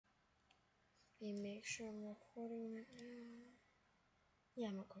Let me make sure I'm recording right now. Yeah,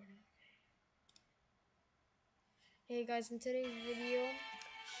 I'm recording. Hey guys, in today's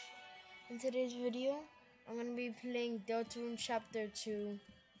video, I'm gonna be playing Deltarune Chapter 2.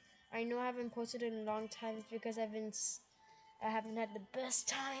 I know I haven't posted in a long time. It's because I haven't had the best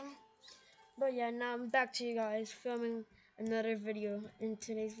time. But yeah, now I'm back to you guys filming another video. In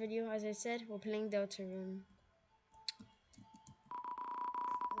today's video, as I said, we're playing Deltarune.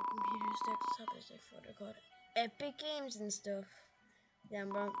 My computer's desktop is like what they call Epic Games and stuff. Yeah,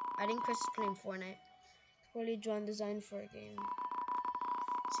 bro. I think Chris is playing Fortnite. Poorly drawn design for a game.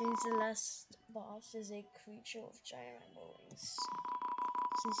 Since the last boss is a creature with giant rainbow wings.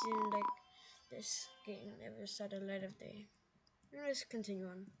 Since you didn't like this game never saw the light of day. Let's continue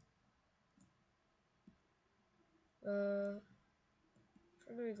on. Where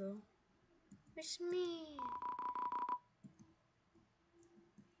do we go? It's me.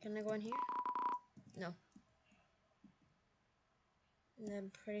 Can I go in here? No. And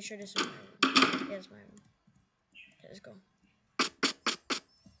I'm pretty sure this is my room. Yeah, it's my room. Okay, let's go.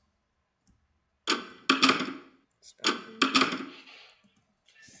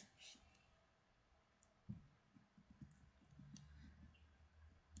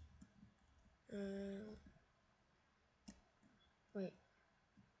 Wait.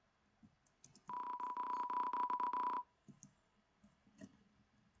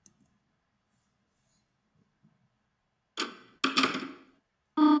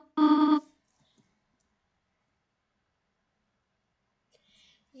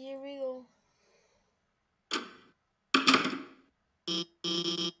 Here we go.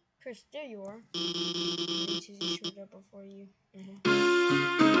 Chris, there you are. It's easy to shoot up before you.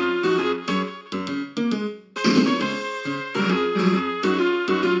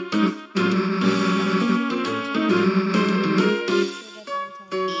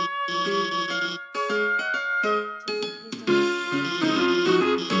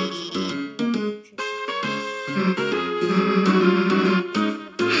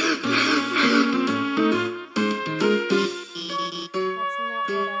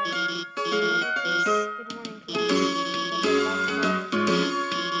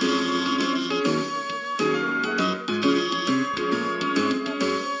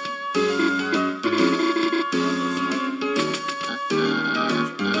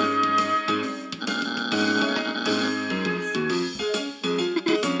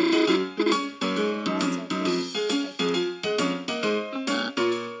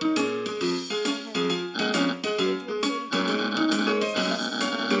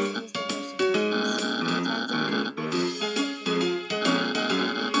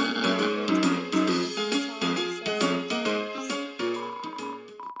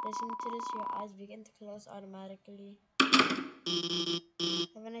 Listening to this, your eyes begin to close automatically.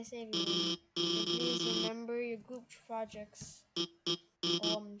 Have a nice day, everyone. And please remember your group projects.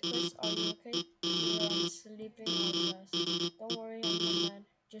 Chris, are you okay? You're sleeping out fast. Don't worry, I'm not mad.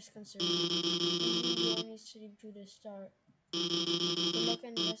 Just concerned. You only sleep through the start. Good luck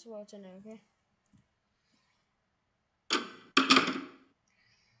and rest well tonight, okay?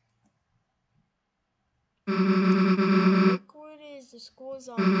 Look who it is. The school's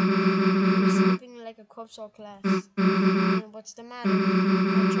on. You're sleeping like a corpse all class. And what's the matter?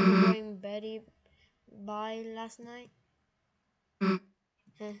 Had trouble going Betty by last night?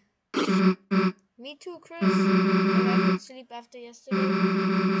 Huh. Me too, Chris. If I could sleep after yesterday,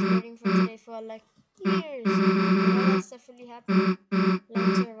 starting from today for like years. And all that stuff really happened.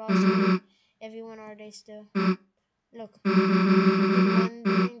 Lunch are also everyone are they still? Look, you've been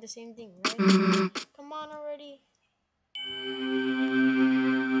wondering the same thing, right? Come on already.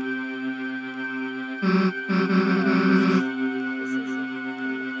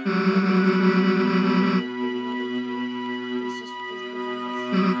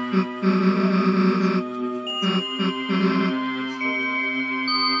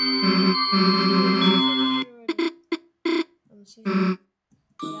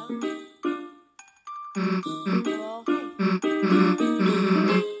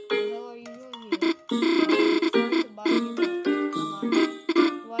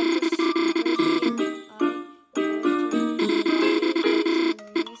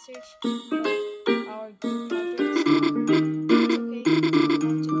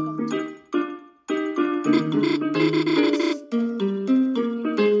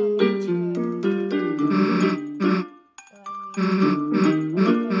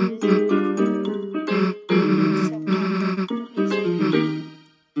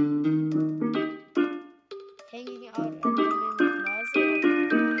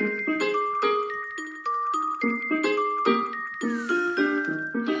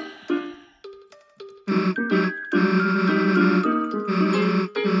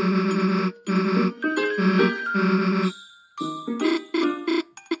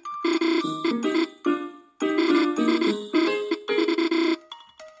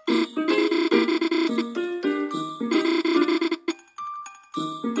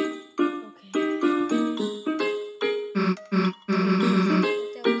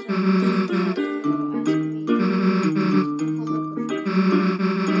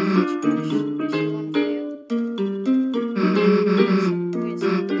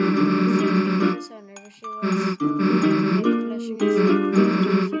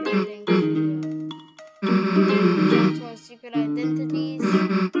 Secret identities.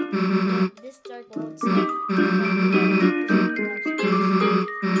 This dark world stuff.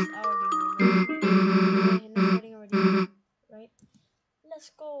 It's our game, you know. Enough fighting already, right? Let's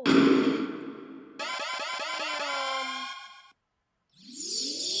go.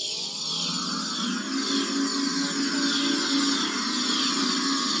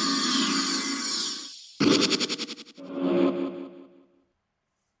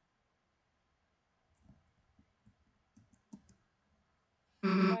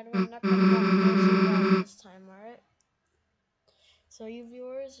 By the way, I'm not gonna walk Mercy Route this time, alright? So you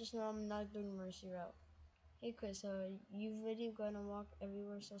viewers, just know I'm not doing Mercy Route. Hey Chris, you really gonna walk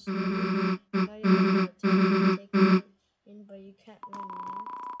everywhere so slowly? Now you're gonna take it in, but you can't run, you know?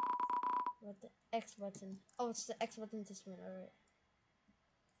 What the X button? Oh, it's the X button to sprint, alright.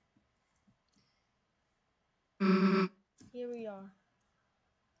 Here we are.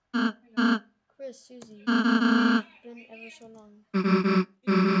 Chris, Susie, it's been ever so long.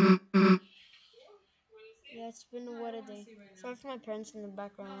 Yeah, it's been what a day. Sorry for my parents in the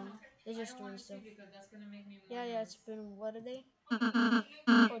background. They're just doing stuff. Yeah, it's been what a day.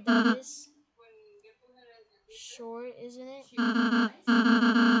 Oh, that is sure, isn't it?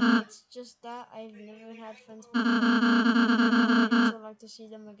 It's just that I've never had friends before. So I'd like to see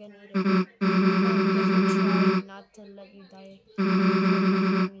them again either. But try not to let you die.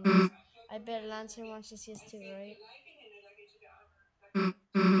 I bet Lancer wants to see us too, right?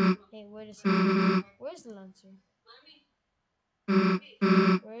 Hey, wait a second. Where's the Lancer?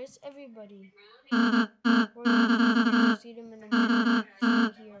 Where's everybody? We'll see them in a minute.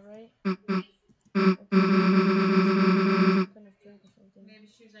 Stay here, right? Okay. Kind of drink or something. Maybe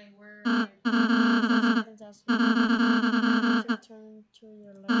she's like, where? Something's asking. Turn to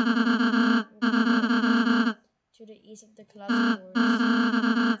your left. To the east of the closet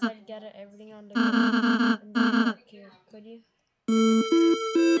doors. Try to gather everything on the ground and then back here. Could you?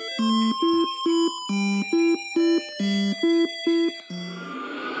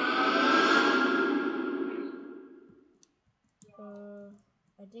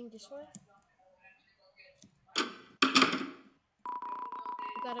 I think this way.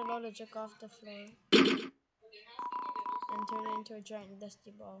 You gotta roll the jug off the floor and turn it into a giant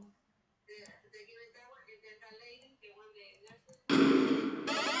dusty ball.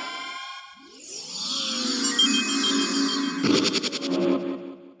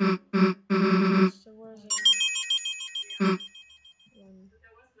 So where's it? One.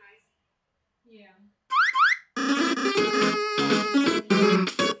 Yeah.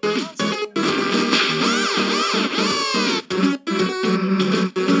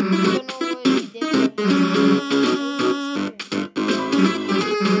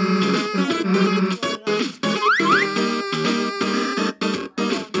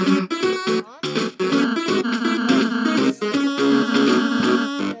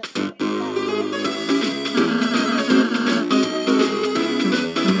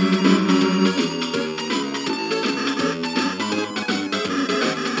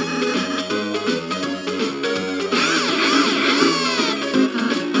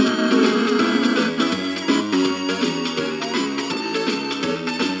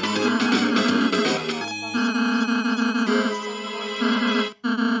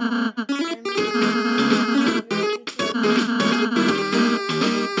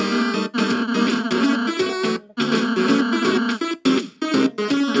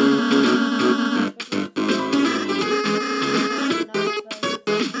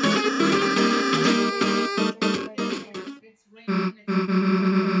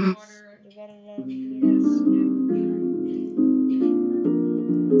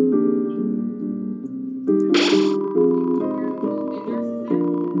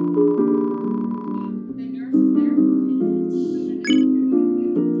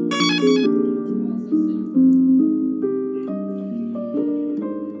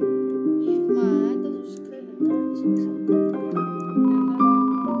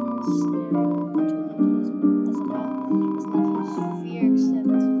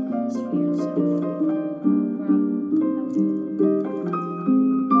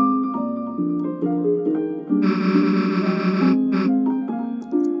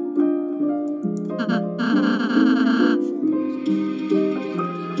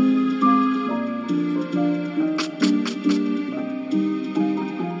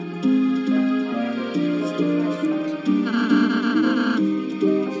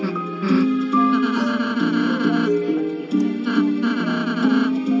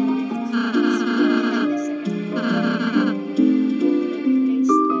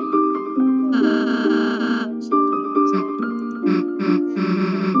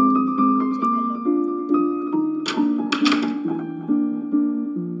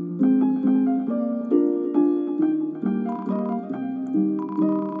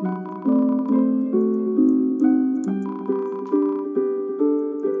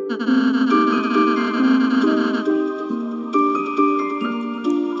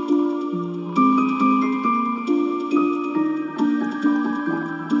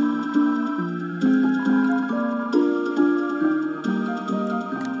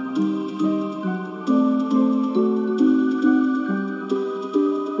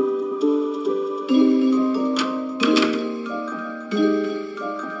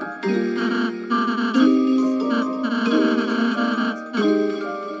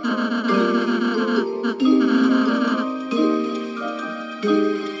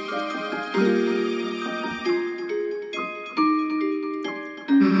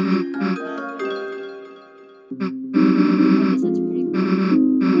 guess that's pretty cool.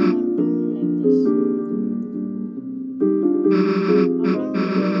 Like this.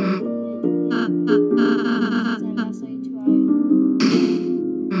 Since I last saw you 2 hours.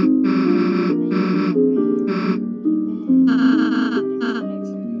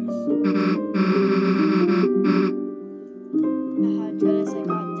 How jealous I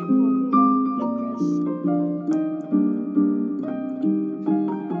got the cool look,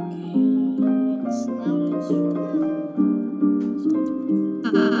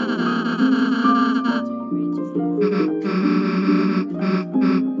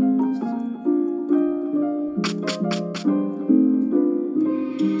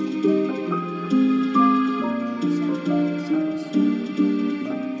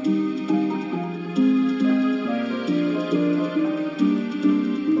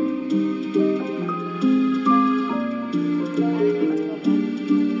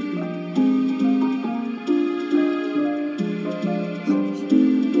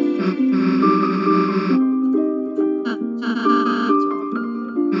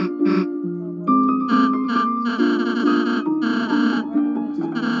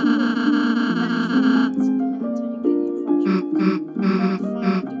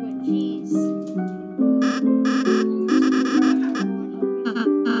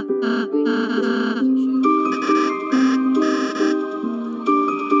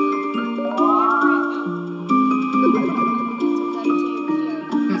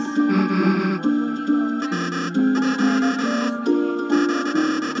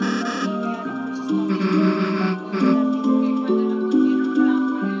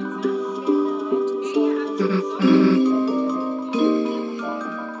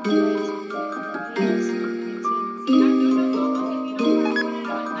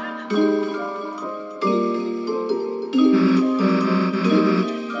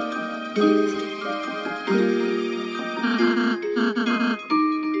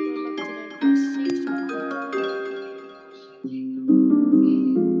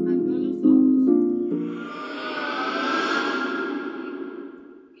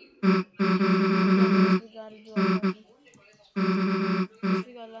 Chris.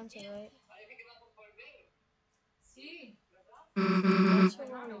 Okay, now let's right? That's your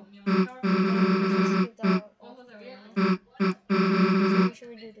one. So where should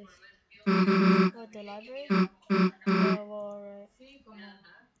we do this? What, the library? Well, alright.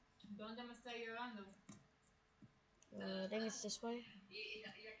 I think it's this way.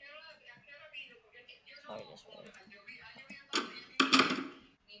 Probably this way.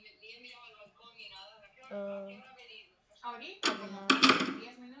 Probably not.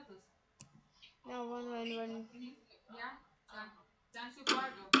 No, run.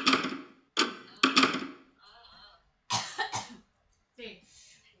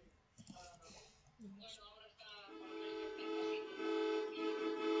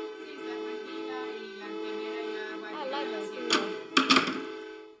 Library. Here we go.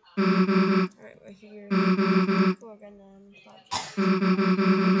 Alright, we're here. We're gonna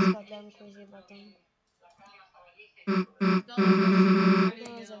stop them crazy about them.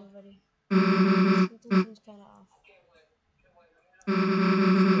 Where's everybody? Something seems kinda off.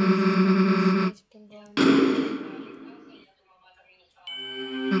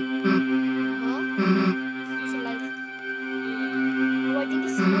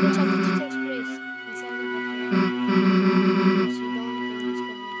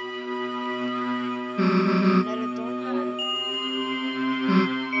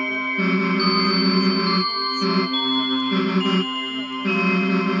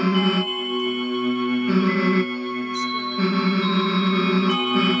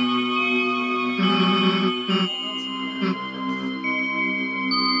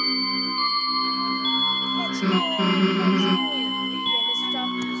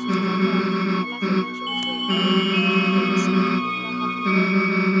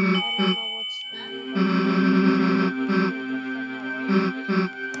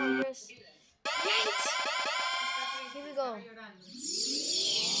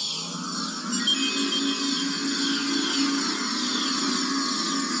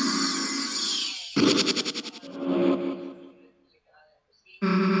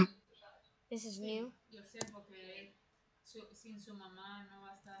 This is new.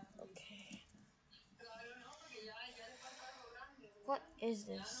 Okay. What is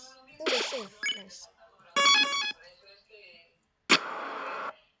this? Oh, it's safe. Nice.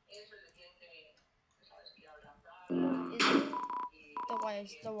 Is it?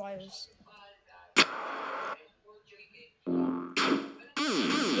 The wires.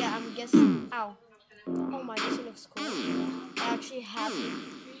 my, this looks cool. I actually haven't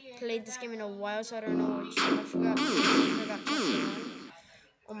played this game in a while, so I don't know which one. I forgot chapter 1.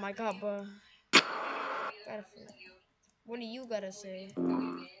 Oh my god, bro. What do you gotta say?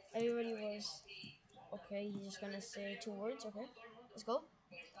 Everybody was... Okay, he's just gonna say 2 words. Okay, let's go.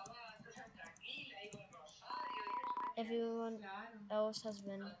 Everyone else has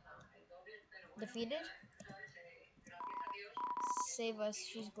been defeated. Save us,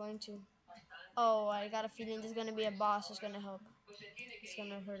 she's going to. Oh, I got a feeling there's gonna be a boss who's gonna help. It's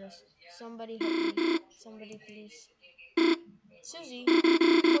gonna hurt us. Somebody help me. Somebody please. Susie,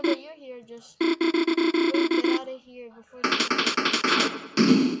 know that you're here, just get out of here before they...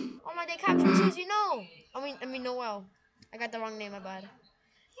 Oh my, they captured Susie, no! I mean Noel. I got the wrong name, my bad.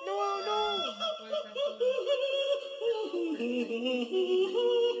 Noel, no!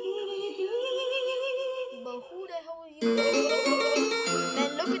 But who the hell are you? Man,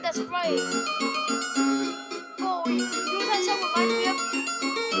 look at that sprite! Oh, you know that song reminds me of?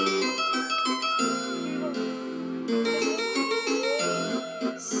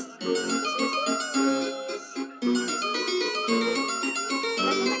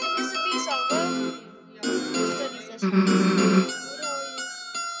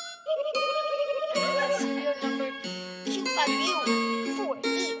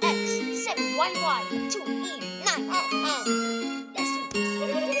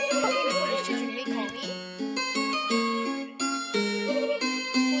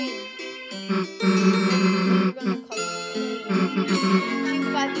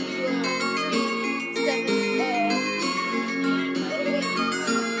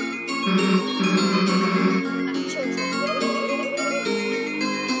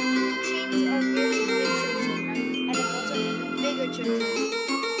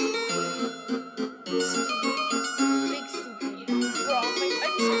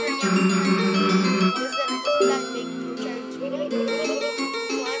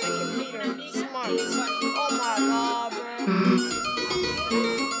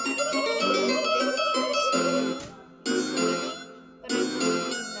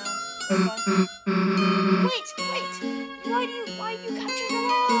 Why you captured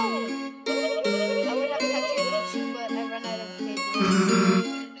Noel? I would have captured him too, but I ran out of pages.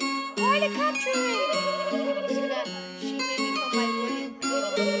 Why the capturing? So that she may become my winning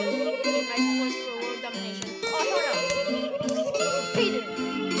in my quest for world domination. Oh, hell no. Peter,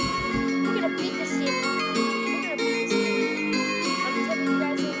 we're gonna beat this game. We're gonna beat this game. I'm telling you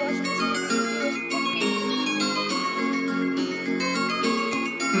guys who are watching this game,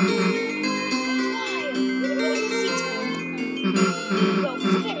 Bro,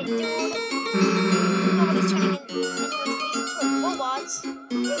 forget it, dude. Nobody's turning into robots. But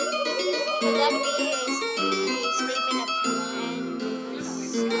that would be a statement of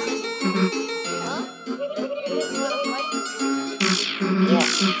huh? You wanna fight?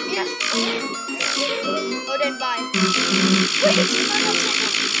 Yeah. Oh, then bye. Wait, it's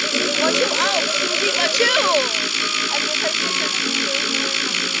watch you out, Susie, watch you! I'm gonna try to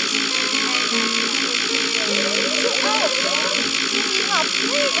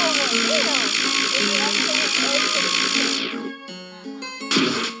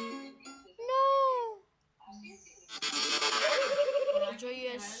no! Enjoy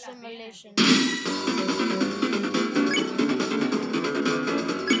your simulation.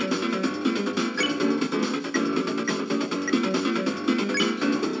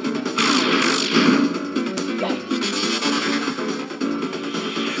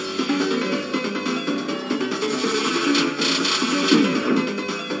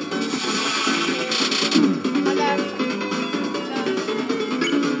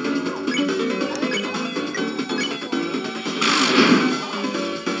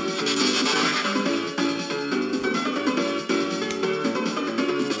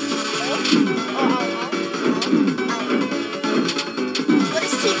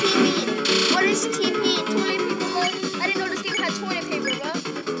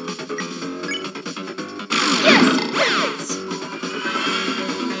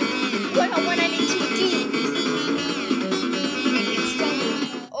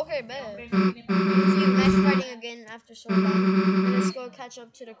 After so long, let's go catch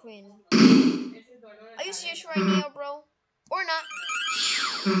up to the queen. Are you serious right now, bro? Or not?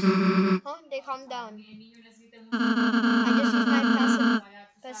 Huh? They calm down. I just used my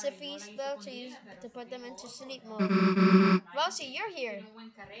pacify spell to put them into sleep mode. Rousey, you're here.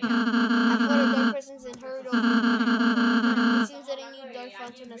 I fought a dark presence and hurried over. It seems that a new dark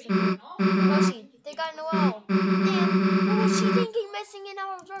fountain has appeared. Rousey, they got Noel. Damn, what was she thinking messing in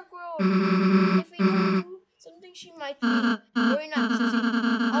our dark world? If we don't do something, she might be. Worry not, Susie.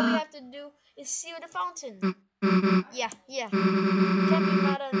 All we have to do See with the fountain. Yeah, yeah. Can't be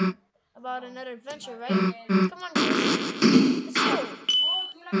mad about another adventure, right? Come on, guys. Let's go.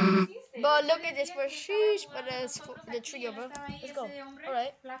 But look at this, for sheesh, but the trio, bro. Let's go.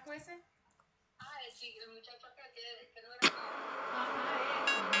 Alright.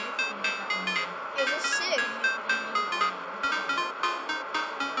 Yo, this is sick.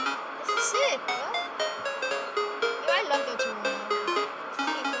 This is sick, bro. Yo, I love Deltarune. It's a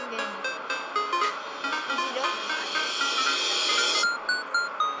pretty fun game. Easy though.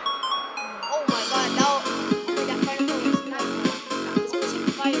 Oh my god, now. Oh my god, final goal. It's gonna take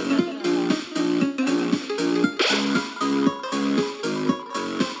fire, bro.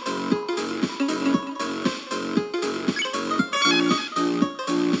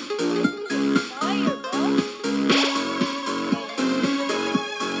 Fire, bro.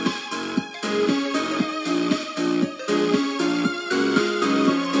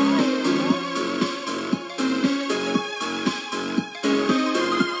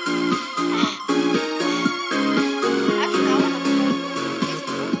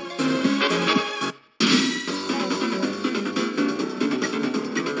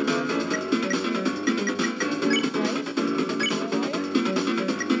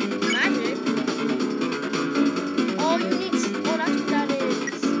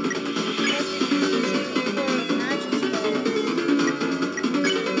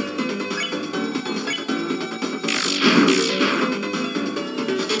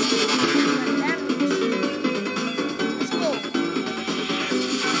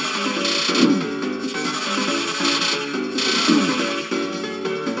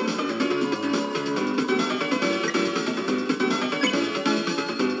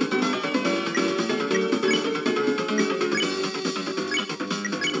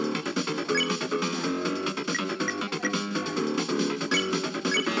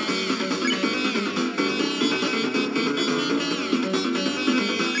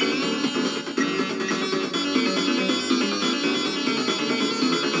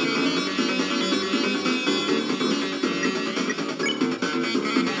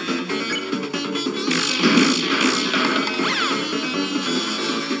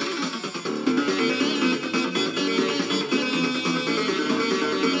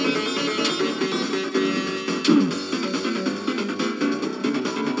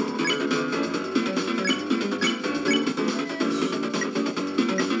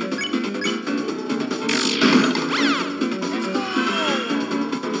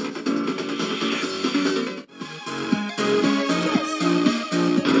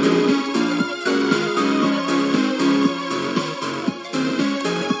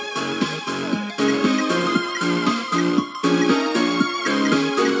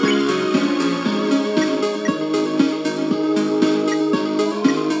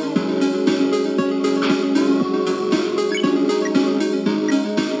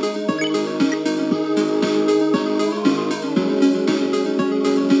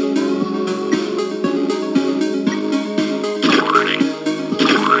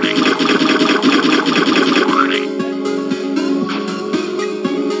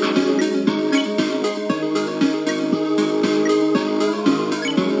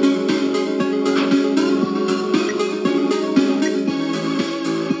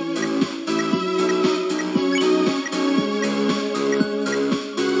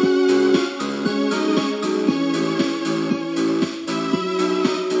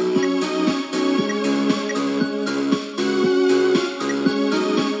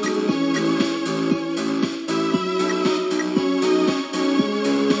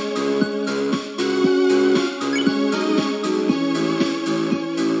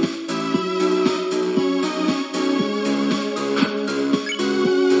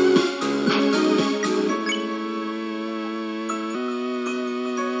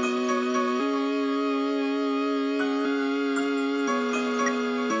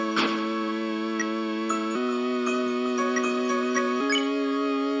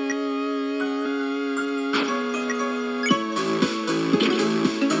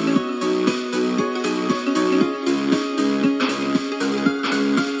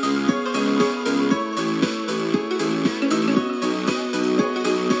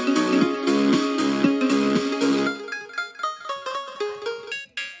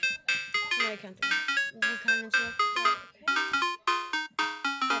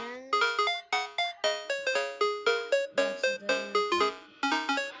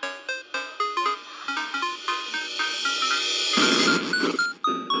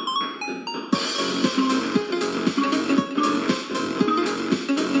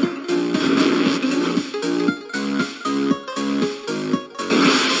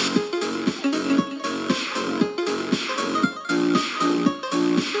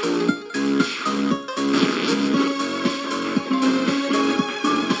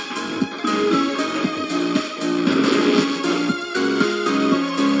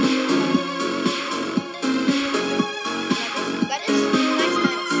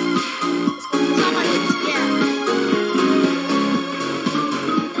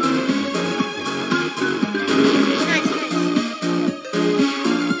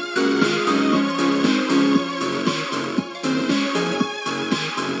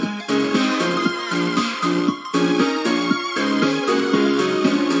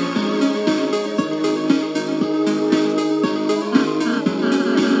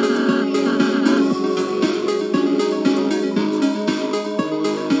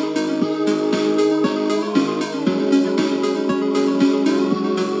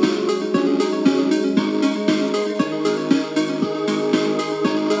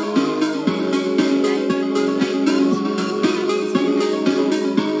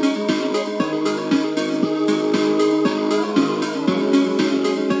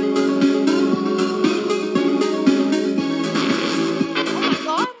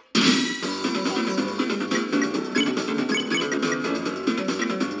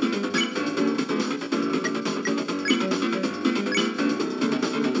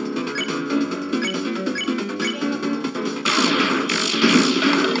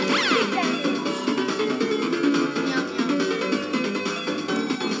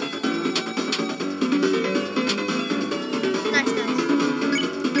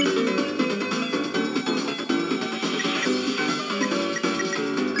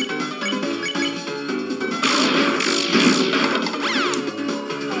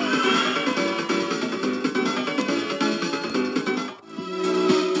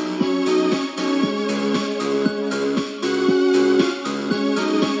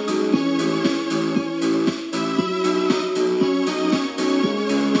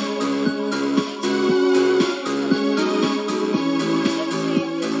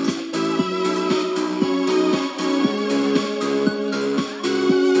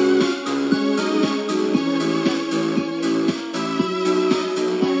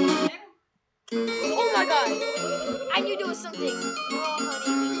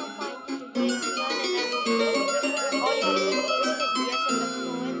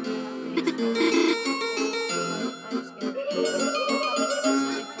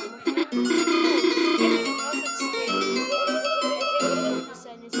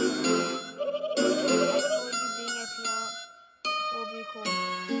 pretty cool.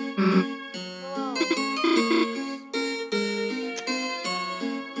 Wow.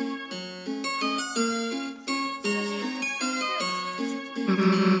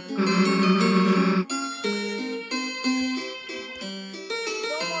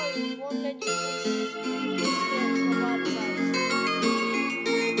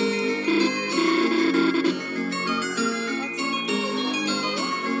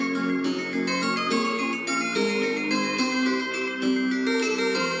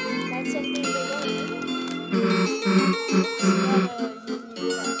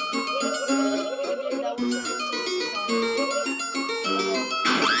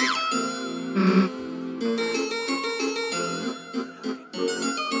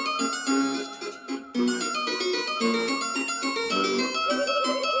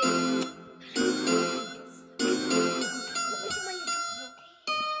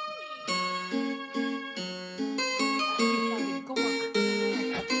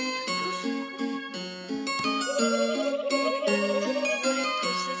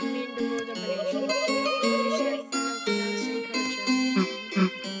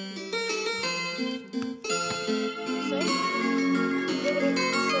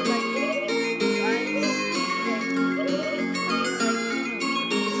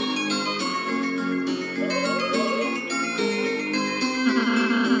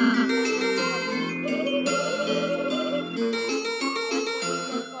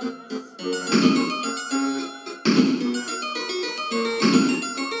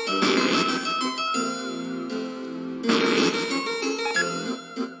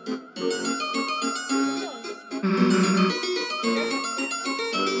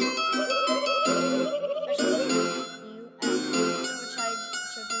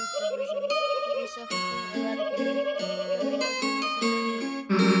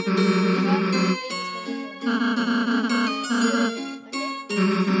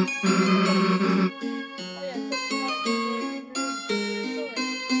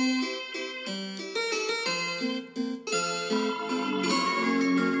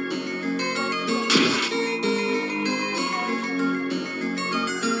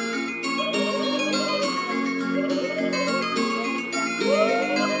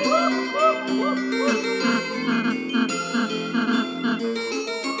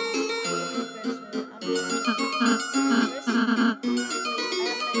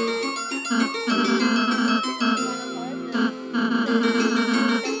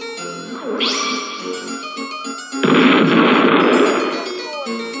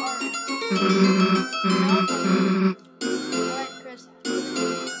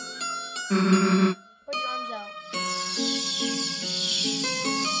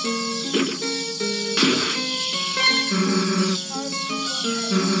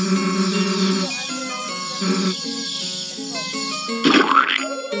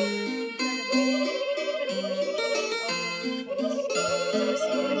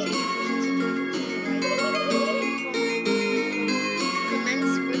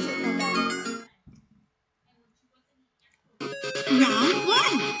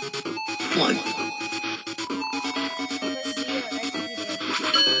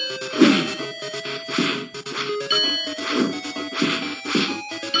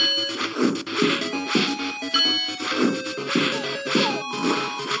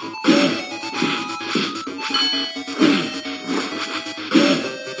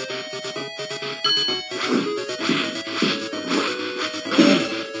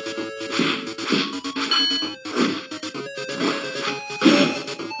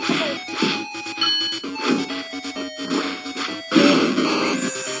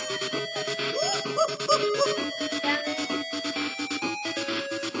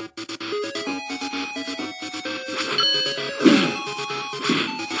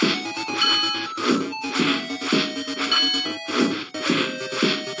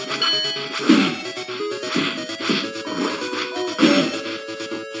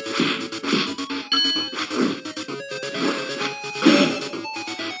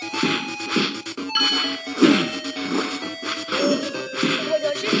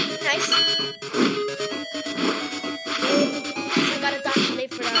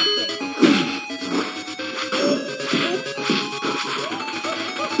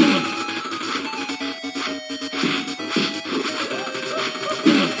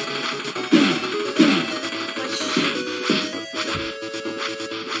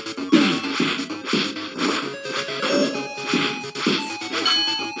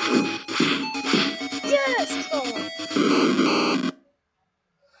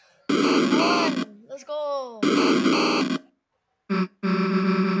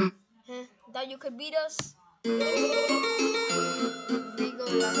 That you could beat us?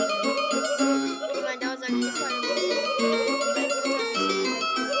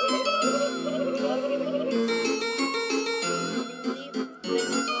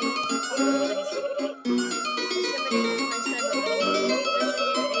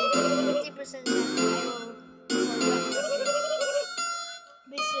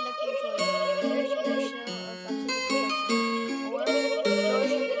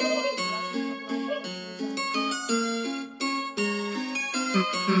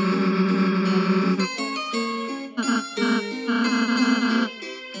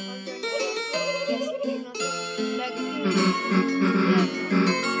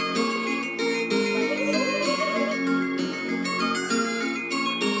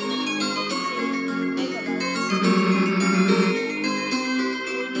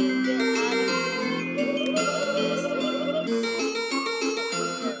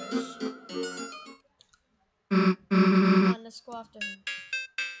 Let's go after him.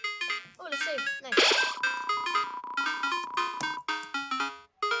 Oh, let's save. Nice.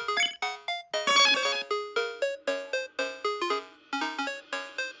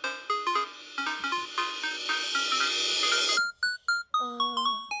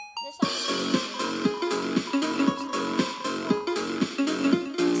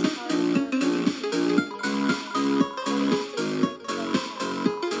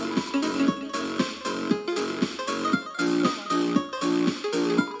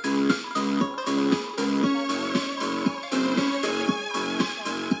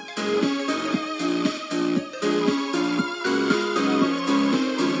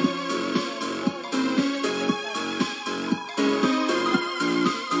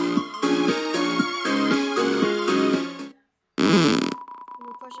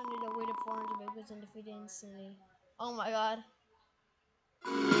 And defeat it instantly. Oh my god.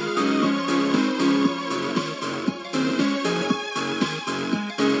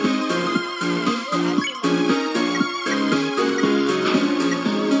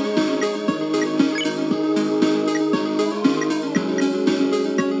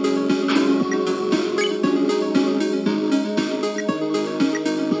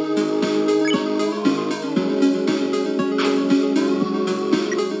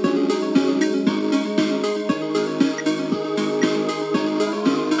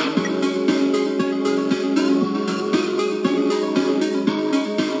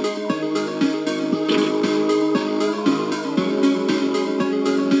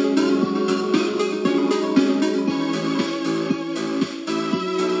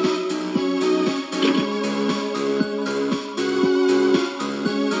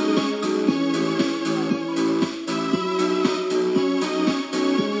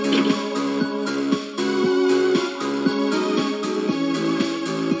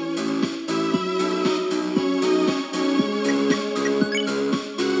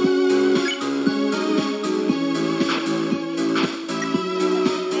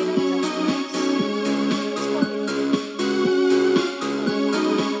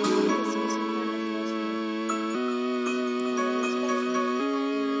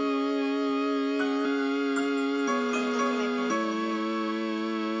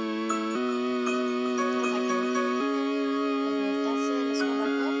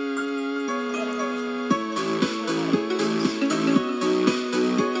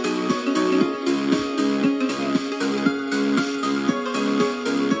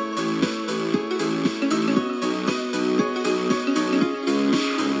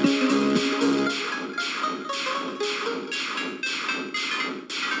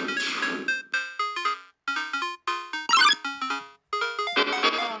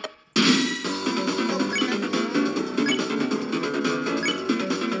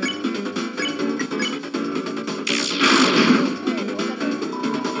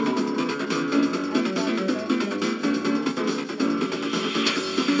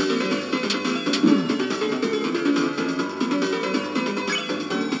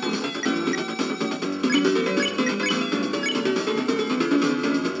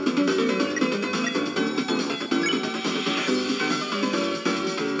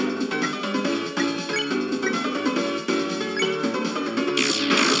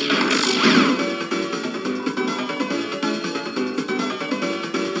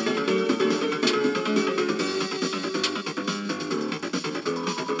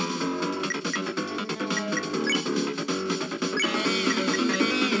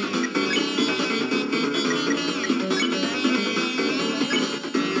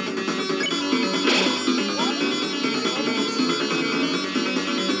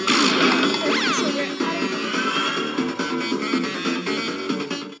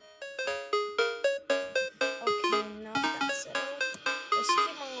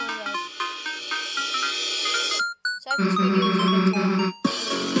 This video is a bit long.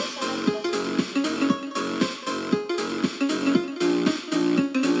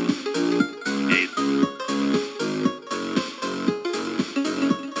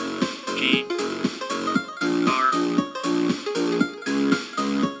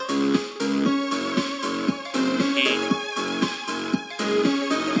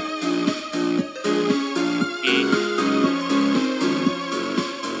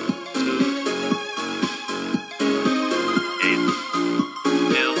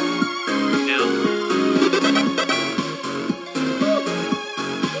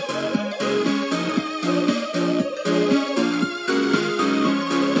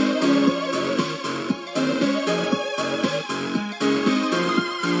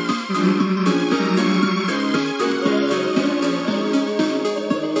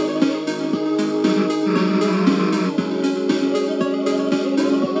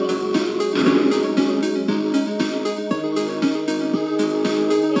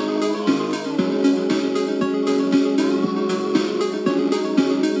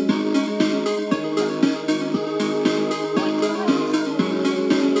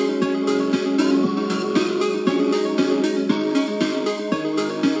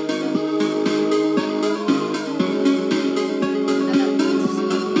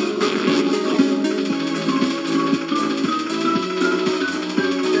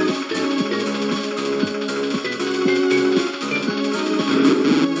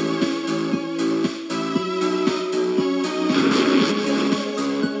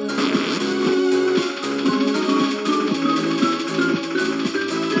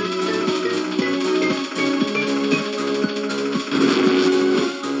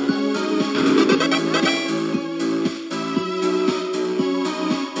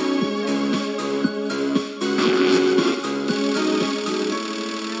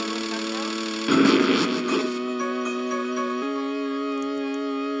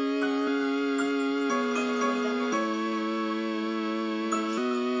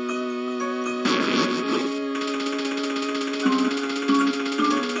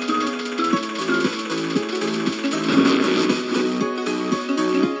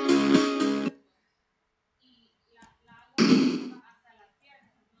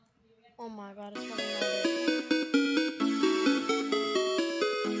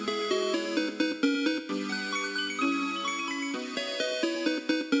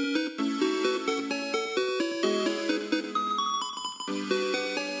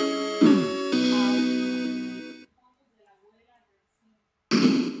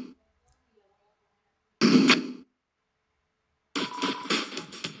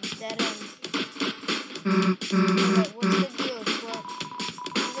 Alright, what's the deal? What?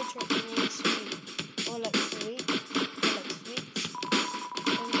 Is the church name sweet? Or like sweet? Or like sweets?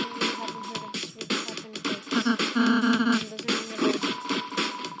 Don't think you haven't heard of sweet happen cakes. Doesn't ring a bell.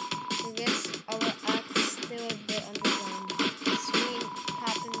 I guess our act's still a bit underground. Sweet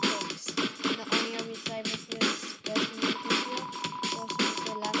happen cakes. Not only are we cyberfields best musical field, we also make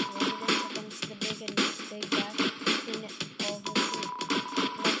the last residents against the big bad clean it all for free.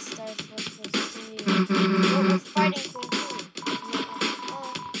 Let's start with positioning you. Oh, we're fighting Kung Fu. No,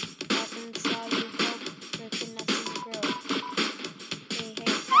 Captain saw you help the kidnapping girl.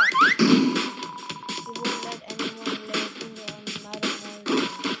 Hey, stop. We won't let anyone lay a finger on Madam Morgan.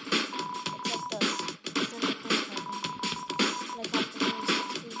 Except us. It's not a point, Captain. Like half the time,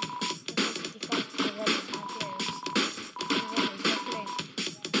 60, the 55 for the rebels, not players. The rebels, they play.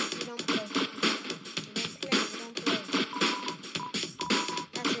 We don't play. We don't play. We don't play.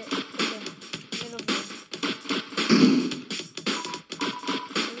 That's it. Okay. Win over.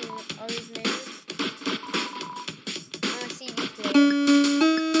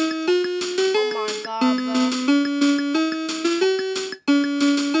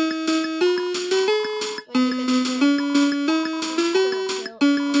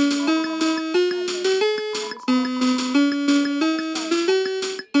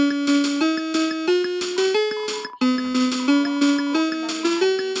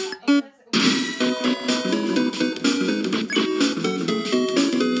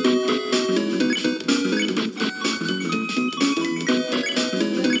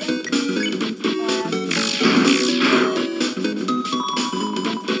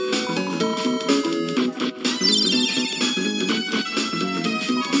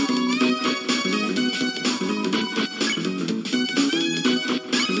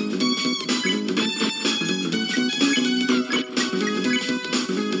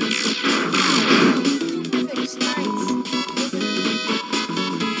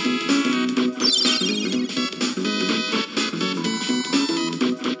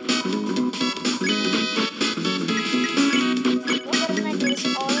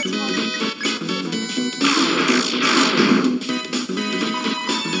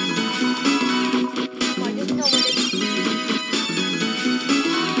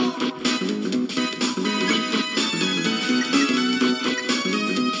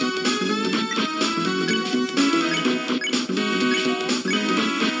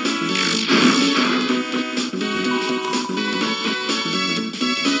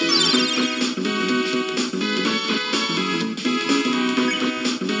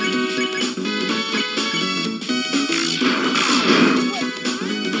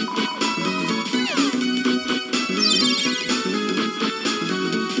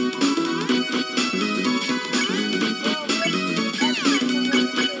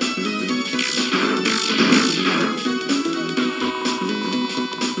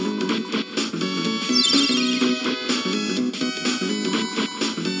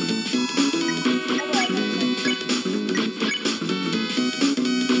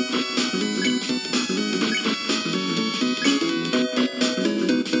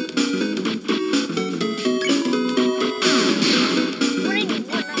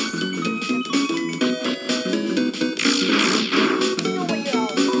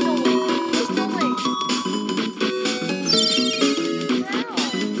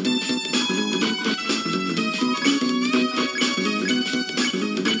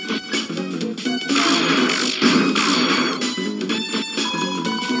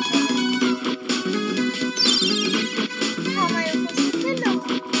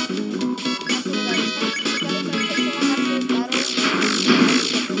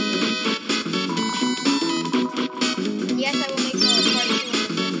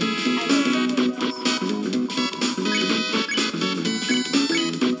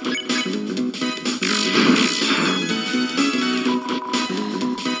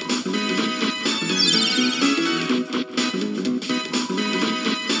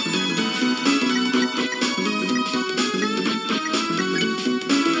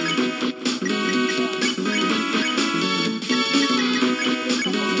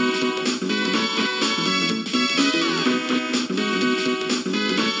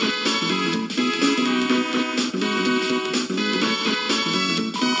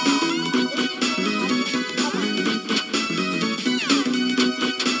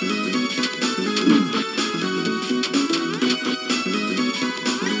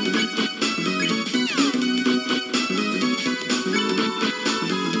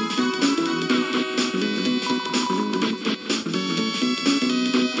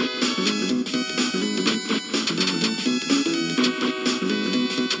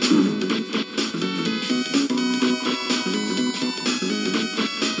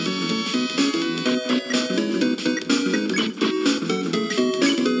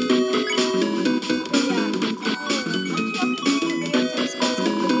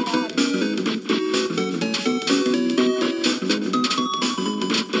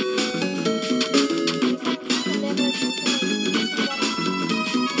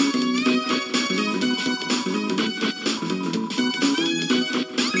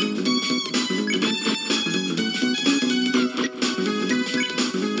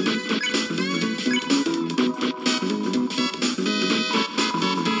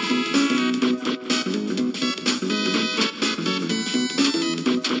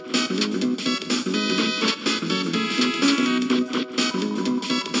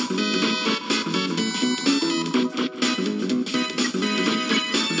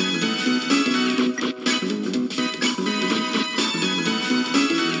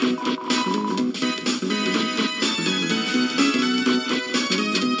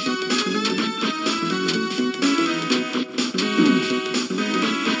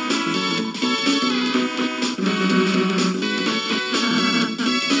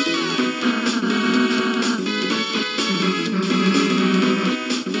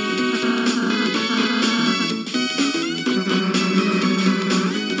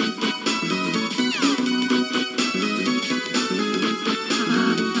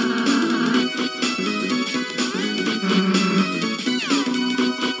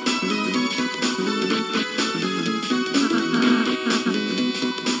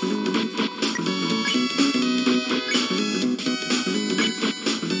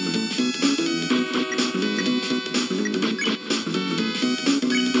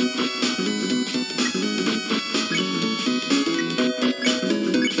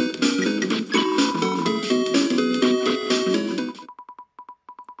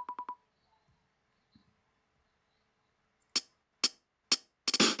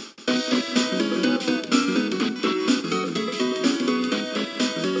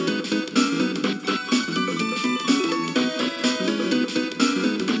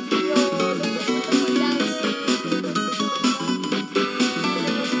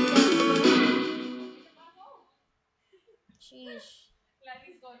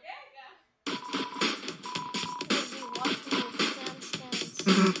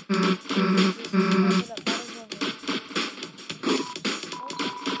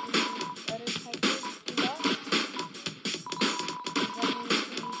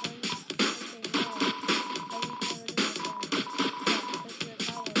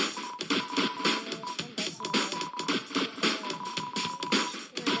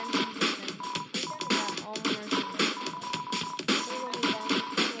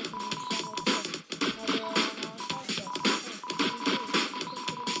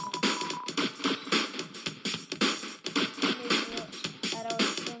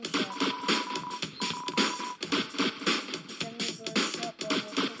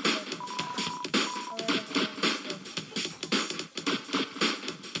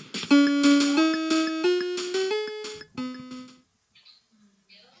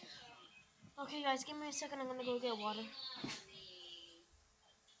 Okay, guys, give me a second. I'm gonna go get water.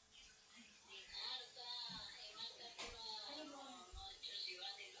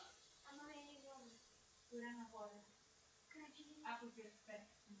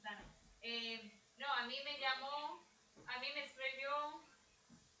 No, a mí me llamó, a mí me escribió,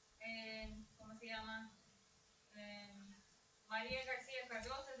 ¿cómo se llama? María García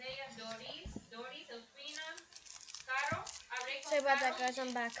Cardoso, de ella, Doris, Elfina, Caro, hablé con Sorry about Caro. that, guys.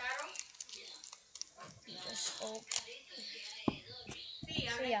 I'm back. Caro. Oh. Sí, So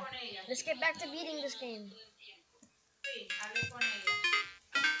hablé yeah, con ella. let's get back to beating this game. Sí, hablé con ella.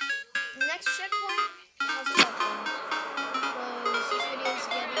 Next checkpoint, how's that going? Because this video is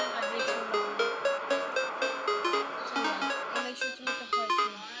getting